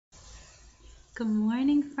Good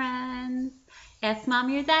morning, friends. Ask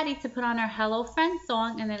Mommy or Daddy to put on our Hello Friends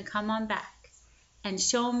song and then come on back. And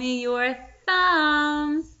show me your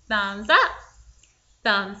thumbs. Thumbs up,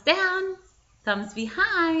 thumbs down, thumbs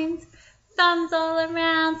behind, thumbs all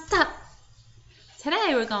around. Stop.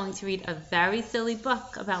 Today we're going to read a very silly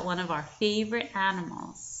book about one of our favorite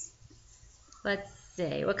animals. Let's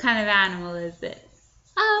see, what kind of animal is it?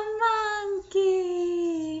 A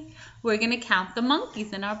monkey. We're going to count the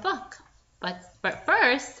monkeys in our book. But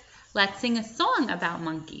first, let's sing a song about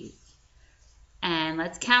monkeys. And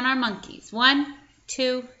let's count our monkeys. 1,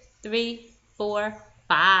 2, 3, 4,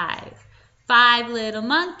 5. 5 little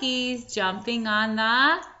monkeys jumping on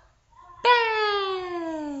the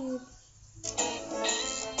bed.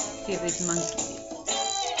 See these monkeys.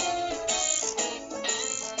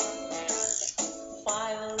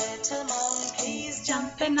 5 little monkeys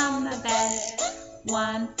Jumping on the bed.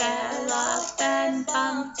 One fell off and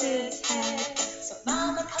bumped his head. So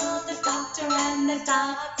Mama called the doctor And the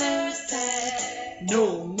doctor said,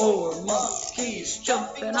 no more monkeys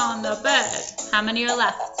jumping on the bed. How many are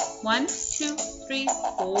left? 1, 2, 3,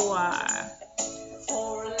 4.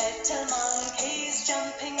 4 little monkeys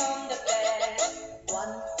jumping on the bed.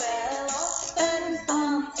 One fell off and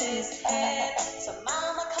bumped his head. So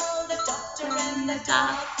Mama called the doctor and the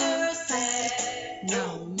doctor said,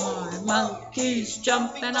 No more monkeys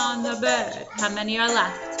jumping on the bed. How many are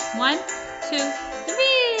left? 1, 2, 3.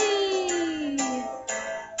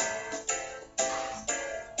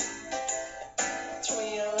 3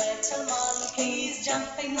 little monkeys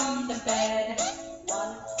jumping on the bed.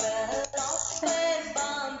 One fell off and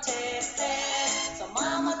bumped his head. So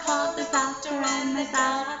Mama called the doctor and the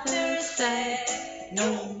doctor said,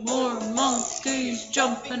 No more monkeys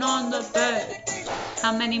jumping on the bed.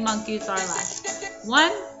 How many monkeys are left?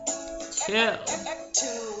 1, 2. 2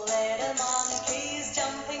 little monkeys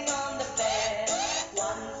jumping on the bed.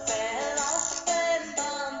 One fell off and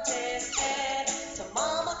bumped his head. So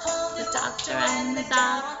Mama called the doctor and the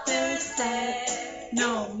doctor said,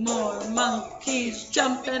 No more monkeys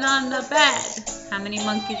jumping on the bed. How many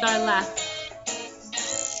monkeys are left?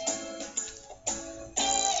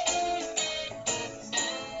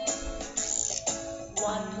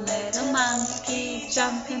 1 Little monkey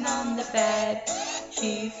jumping on the bed.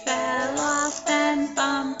 He fell off and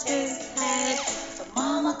bumped his head. So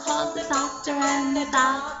Mama called the doctor and the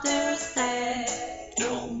doctor said,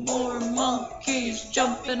 No more monkeys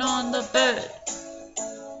jumping on the bed.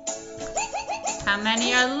 How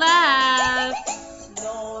many are left?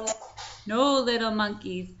 no No little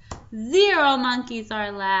monkeys. 0 monkeys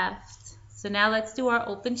are left. So now let's do our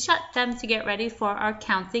open shut them to get ready for our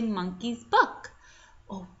Counting Monkeys book.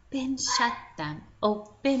 Open shut them,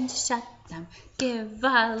 open shut them. Give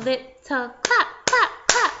a little clap, clap,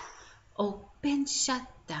 clap. Open shut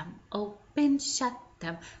them, open shut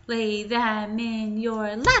them. Lay them in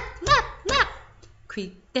your lap, lap, lap.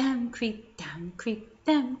 Creep them, creep down, creep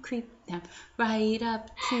them, creep them. Right up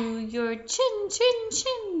to your chin, chin,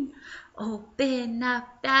 chin. Open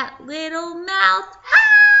up that little mouth.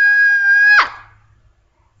 Ah!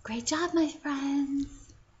 Great job, my friends.